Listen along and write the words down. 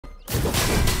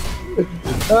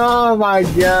Oh my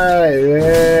god,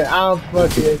 man. I'm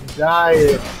fucking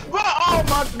dying. But, oh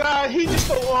my god, he just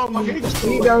so oh my god, he just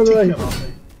He threw knows like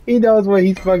what he knows what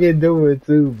he's fucking doing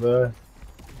too, bro.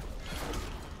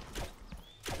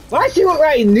 Why she look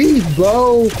like these,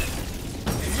 bro?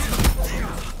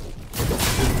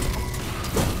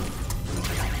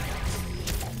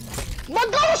 My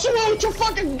gosh, you with your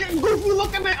fucking goofy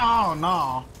looking at. Oh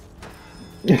no.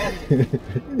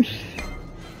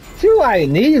 She like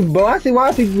these, bro. I see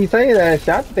why people be saying that shit.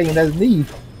 I think that's these.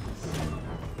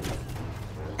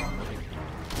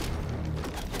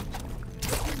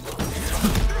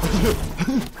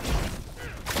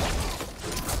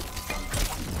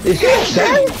 Is she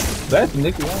okay? That's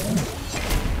Nikki.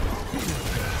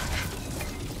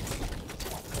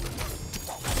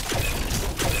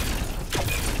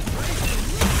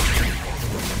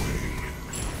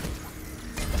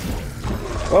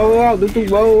 Roll out,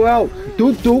 roll out.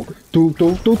 Do.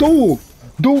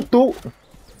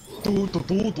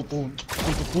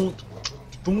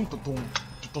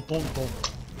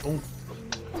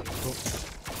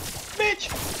 Bitch!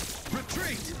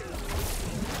 Retreat!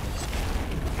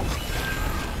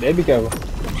 There we go.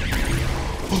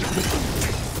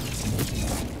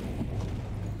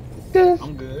 This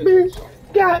I'm good. bitch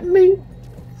got me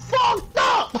Fucked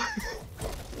up!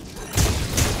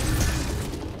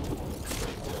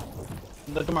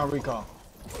 Look at my recall.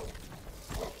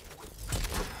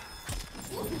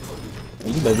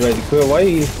 You better ready to clear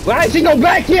away. Why ain't she go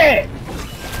back yet?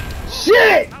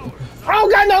 Shit! I don't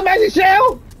got no magic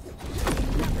shell!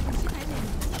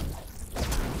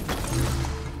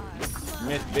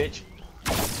 Miss bitch.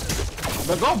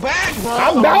 But go back, bro!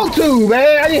 I'm about to,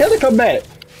 man! I need her to come back.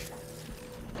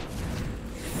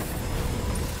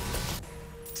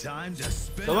 Time to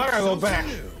spin. So I gotta go back.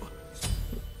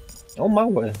 On my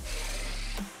way.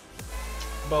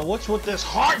 But what's with this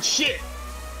hard shit?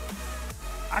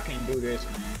 I can't do this,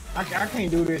 man. I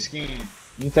can't do this again.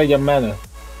 You take your mana.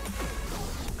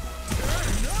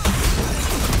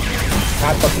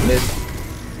 I fucking miss.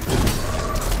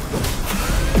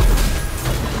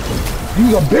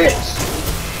 You a bitch!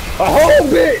 A whole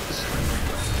bitch!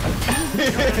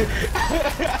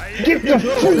 Get the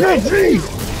fuck off me!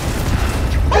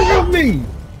 Fuck off me!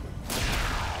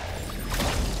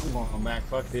 I'm gonna come back.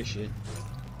 Fuck this shit.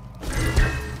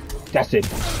 That's it.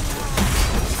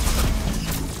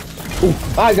 Ooh,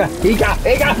 I got. You gotta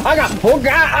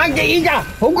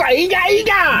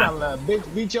Bitch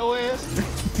beat your ass?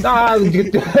 Nah,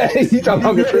 you talking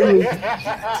about the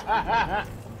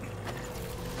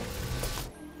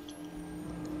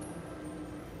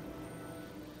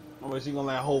Or is he gonna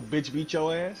let a whole bitch beat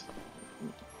your ass?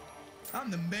 I'm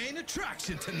the main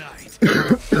attraction tonight.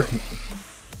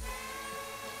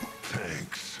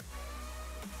 Thanks.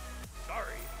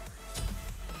 Sorry.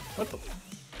 What the?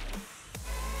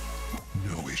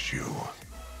 No issue.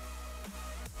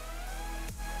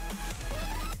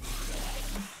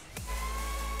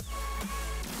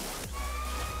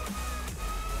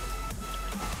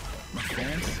 My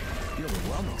fans feel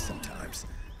overwhelming sometimes.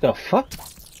 The fuck?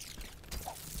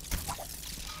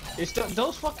 It's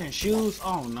those fucking shoes.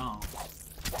 Oh no.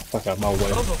 Fuck out my way.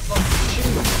 Those are fucking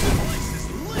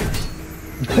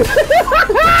What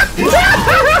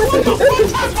the fuck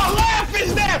type of laugh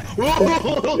is that?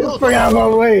 Fuck out my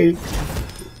way.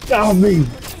 Stop me.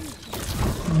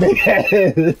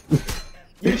 Man.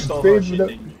 You stole her shit, didn't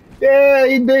you? Yeah,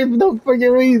 he did for no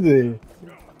fucking reason.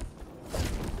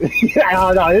 I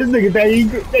don't know, this nigga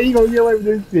think he gonna get away with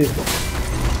this shit.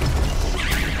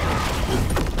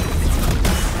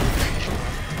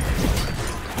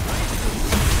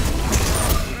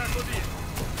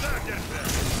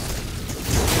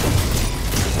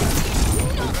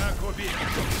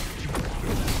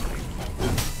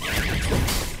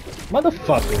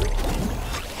 Motherfucker.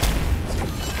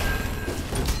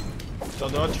 So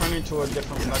they'll turn into a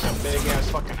different, like a big ass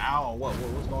fucking owl. What's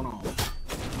going on?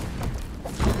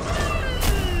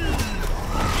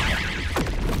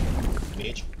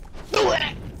 Bitch. Do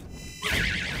it!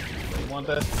 You want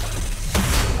that?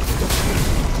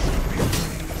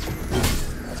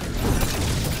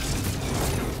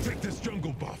 Take this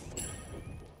jungle buff.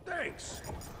 Thanks.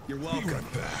 You're Be welcome.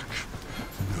 right back.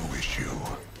 No issue.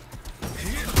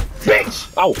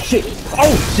 Bitch! Oh shit!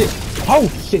 Oh shit! Oh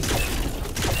shit!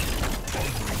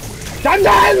 Thunder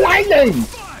and lightning!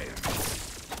 Fire.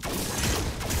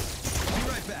 Be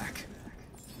right back.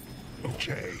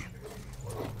 Okay.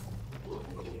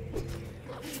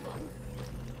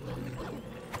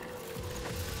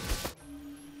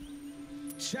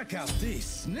 Check out these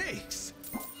snakes.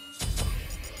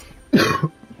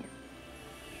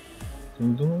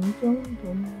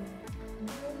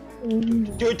 What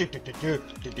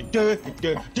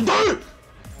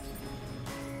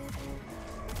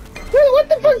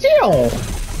the fuck's he on?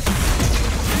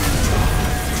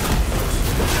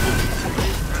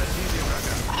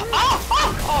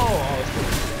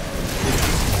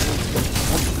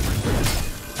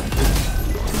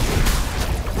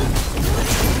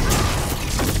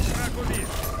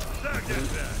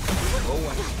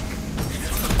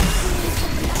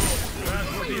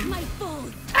 My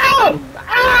food. Ow!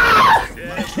 Ah!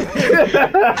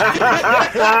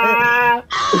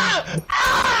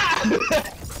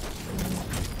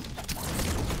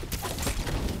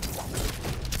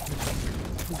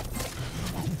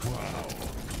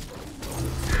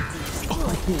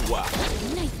 Wow.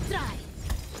 Nice try.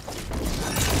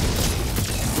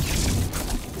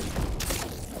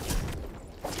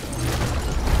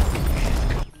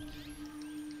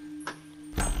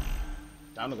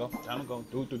 Time to go. Time to go.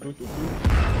 Do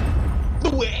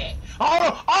it.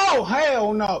 Oh,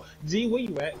 hell no. Z, where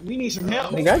you at? We need some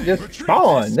help. Nigga, I just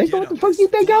spawned. Nigga, what the fuck you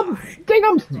think I'm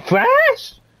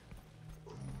fast?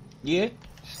 Yeah.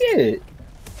 Shit.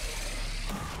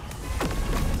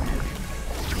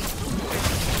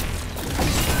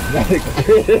 I'm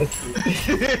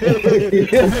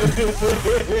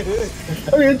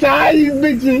tired of these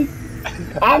bitches.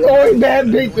 I'm always bad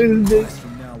bitches, bitch.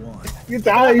 You're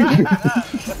tired of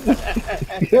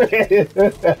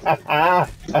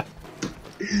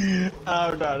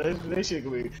Oh no, this shit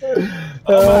could be.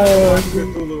 Oh,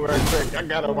 right quick. I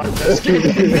gotta wipe that skin.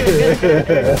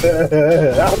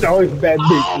 I'm always bad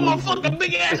bitch. Oh, my fucking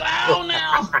big ass owl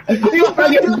now. You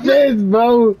fucking pissed,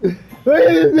 bro. Look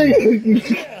at this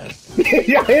nigga.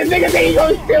 Yo, this nigga think he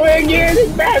gonna steal it again.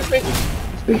 This bastard.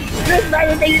 This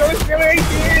bastard think he gonna steal it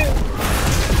again.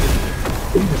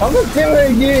 I'm gonna steal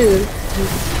it again.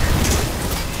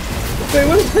 Wait,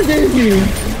 what the fuck is you?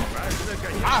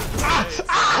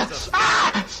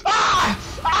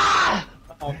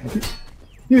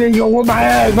 You think you gonna whoop my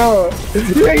ass, bro? You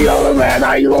think you gonna whoop my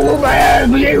ass? You gonna whoop my ass,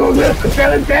 but you ain't gonna lift the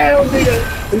 7 down, nigga.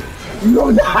 You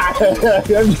gonna die.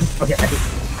 I'm just fucking.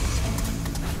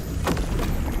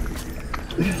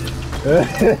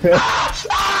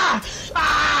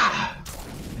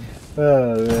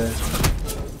 Oh man,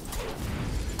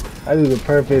 I do the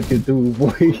perfect to do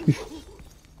voice.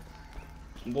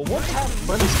 Well, what happened?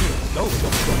 But this skin dope.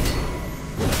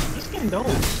 This skin dope.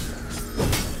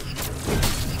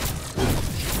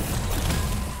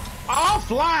 Oh, I'm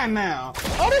flying now.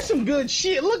 Oh, that's some good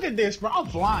shit. Look at this, bro. I'm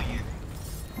flying.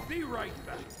 Be right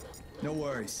back. No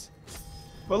worries.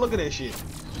 But look at that shit.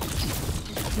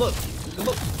 Look.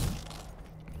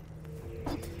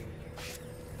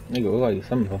 Nigga look like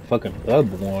some fucking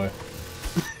bloodborne.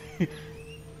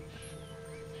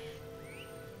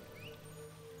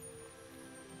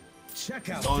 Check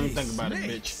out. Don't even these think about it,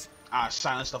 snakes. bitch. I'll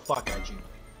silence the fuck out you.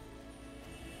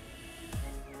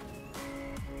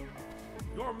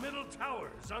 Your middle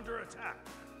tower is under attack.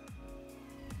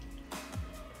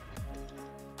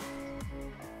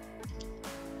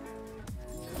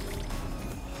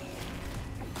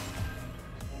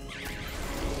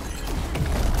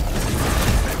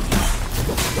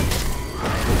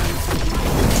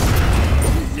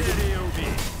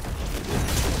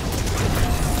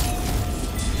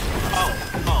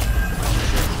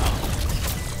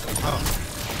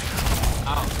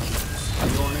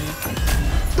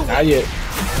 Not yet.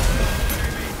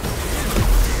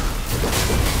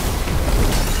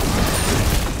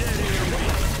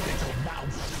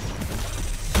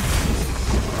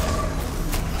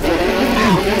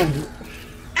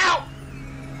 Ow!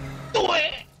 Do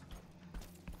it!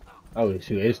 Oh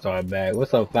shoot, it started back.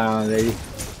 What's up, clown lady?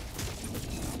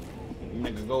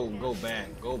 Nigga,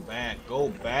 go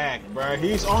back, bro.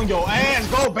 He's on your ass.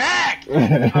 Go back. I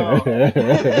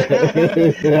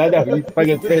know you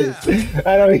fucking pissed.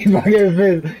 I know you fucking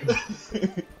pissed.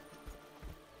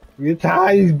 You're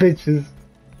tired of these bitches.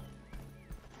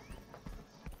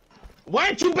 Why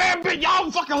ain't you bad bitch? Y'all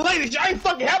fucking ladies. Y'all ain't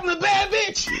fucking helping the bad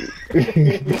bitch.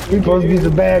 We supposed to be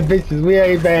some bad bitches. We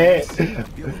ain't bad.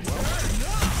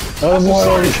 I'm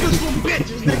sorry, this some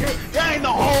bitches, nigga. Y'all ain't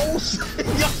no hoes.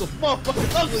 Y'all some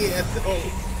motherfucking ugly ass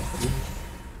hoes.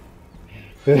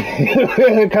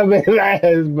 Coming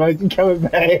last, bro. You coming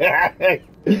back.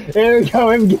 Here we go.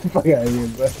 Let me get the fuck out of here,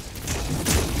 bro.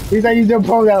 He said you just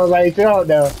pulled out like, chill out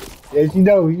now. Yes, you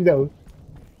know, you know.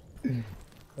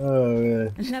 Oh,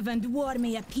 man. Heaven and war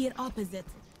may appear opposite,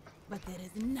 but there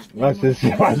is nothing. Watch this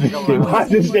shit, more watch this shit, watch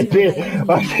this shit, bitch.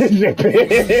 Watch this shit,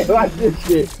 bitch. Watch this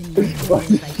shit. Watch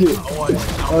this shit.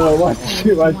 Oh, watch this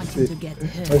shit, watch this shit.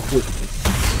 Watch this.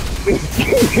 He's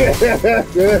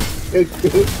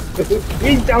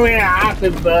throwing it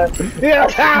happen, bud. Yeah,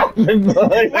 happen,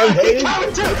 bud.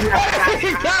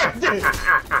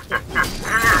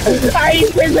 I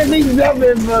ain't pissing these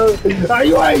jumping, bro. Are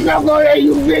you ain't jump on there,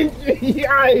 you bitch?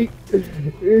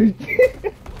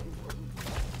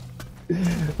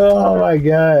 Oh my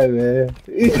god, man.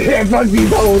 Yeah, fuck these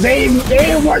hoes. They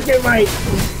ain't working right.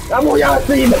 I'm on y'all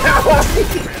see now.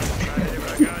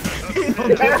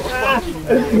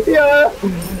 Yeah.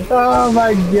 Oh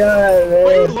my god, man.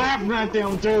 Why you laughing at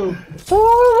them, too?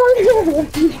 Oh my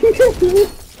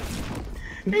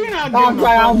god.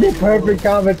 I'm the perfect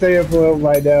commentator for him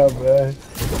right now, man.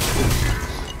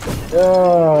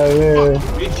 Oh, man.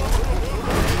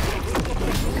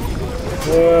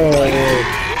 Oh,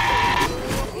 man.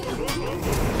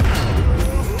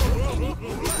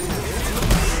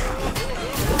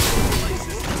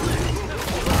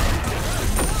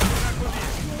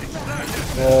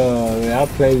 Oh man, I'm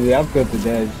flipping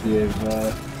that shit,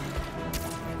 man.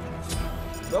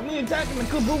 Don't be attacking the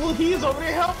Kabooboo, he's over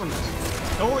there helping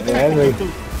us. Don't Yeah, attack like,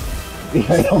 him.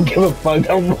 I don't give a fuck,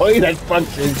 don't worry that fuck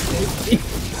shit.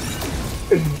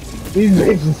 These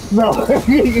bitches suck.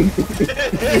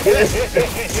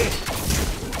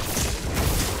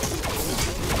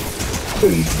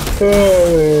 Oh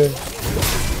man.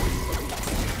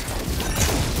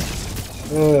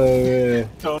 Oh man.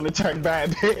 Don't attack back.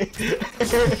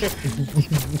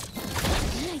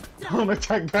 Don't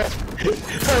attack back.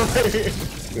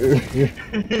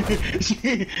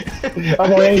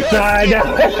 I'm on the inside now.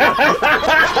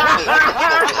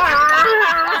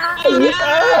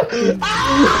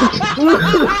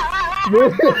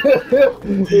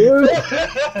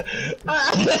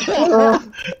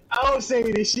 I don't say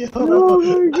this shit. Oh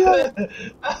my god.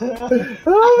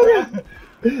 Oh my god.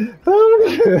 Oh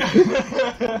my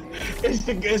god.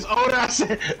 It's older, I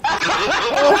said.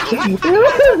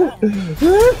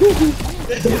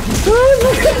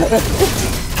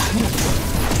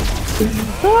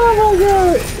 Oh my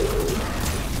god.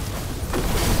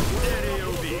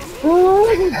 Oh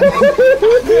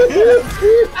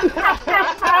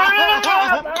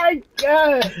my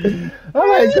god!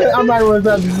 I might want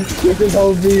to skip this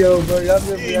whole video, but That's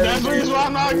the reason why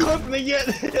I'm not clipping it yet.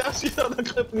 I'm still not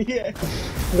clipping it yet.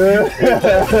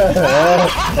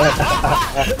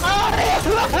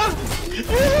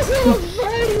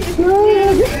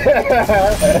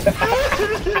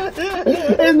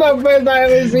 It's my first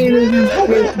time ever seen this in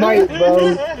fucking Smite, bro.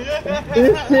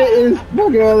 This shit is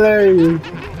fucking hilarious.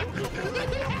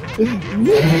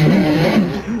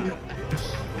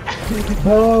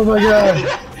 Oh my god.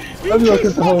 Let me look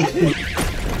at the whole shit.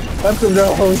 That's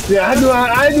the whole shit. I knew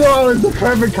I was the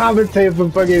perfect commentator for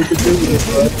fucking Cthulhu,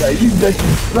 bro. Like, you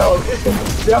bitches suck.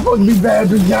 Y'all supposed to be bad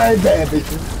bitches, y'all ain't bad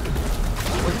bitches.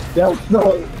 Y'all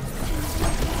suck.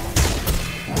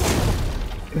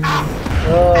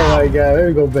 Oh my god, let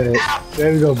me go back. Let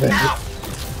me go back.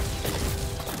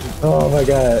 Oh my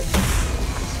god.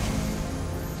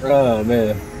 Oh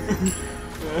man.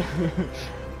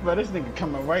 Bro, this nigga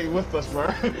coming right with us, bro.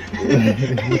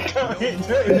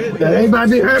 That ain't about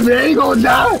to hurt me, they ain't gonna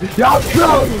die. Y'all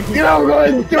suck. You know,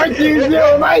 going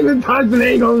 13-0, not even touching,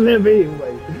 they ain't gonna live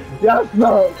anyway. Y'all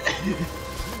suck.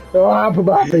 Oh, I'll put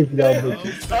my face down.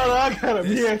 Oh, I got him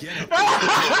here.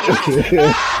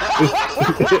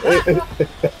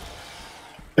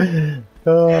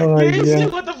 Oh my Did you see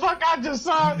god. what the fuck I just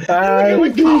saw? I Nigga, we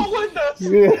caught with us.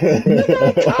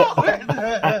 Caught with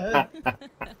us.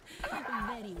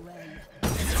 Very well.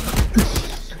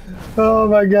 Oh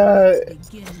my god.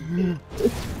 Begin.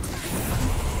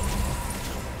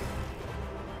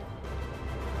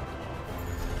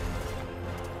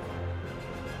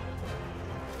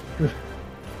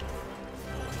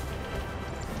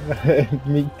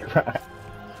 Me cry.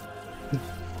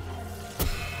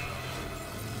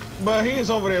 But he's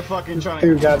over there fucking trying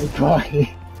You to. got me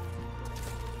crying.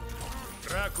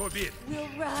 Rakobit. We'll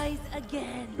rise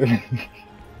again.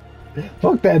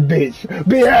 Fuck that bitch.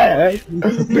 Be ass.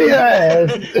 Be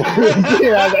ass. Be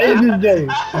ass. End this game.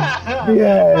 Be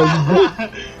ass.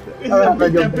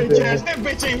 That bitch ass. That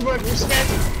bitch ain't fucking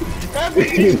respected. That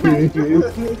bitch ain't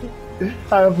respected.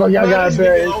 How the fuck y'all got This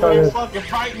buried? nigga over there fucking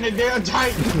fighting the damn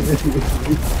Titan.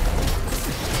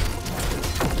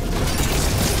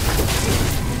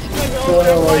 Nigga over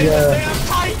there Oh my fighting the god. damn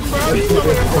Titan, bro. He's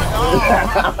over there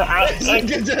fighting.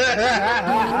 Swords,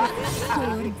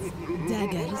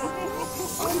 daggers.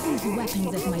 All these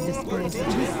weapons at my disposal.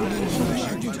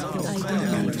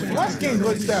 What's getting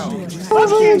glitched out?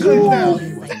 What's getting glitched out?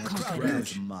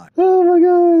 Oh my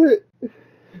god.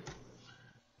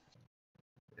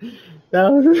 That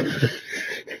was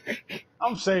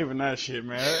I'm saving that shit,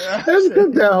 man. Let's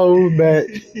skip that whole match.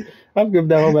 I'm skipping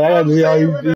that whole match. I gotta do all these.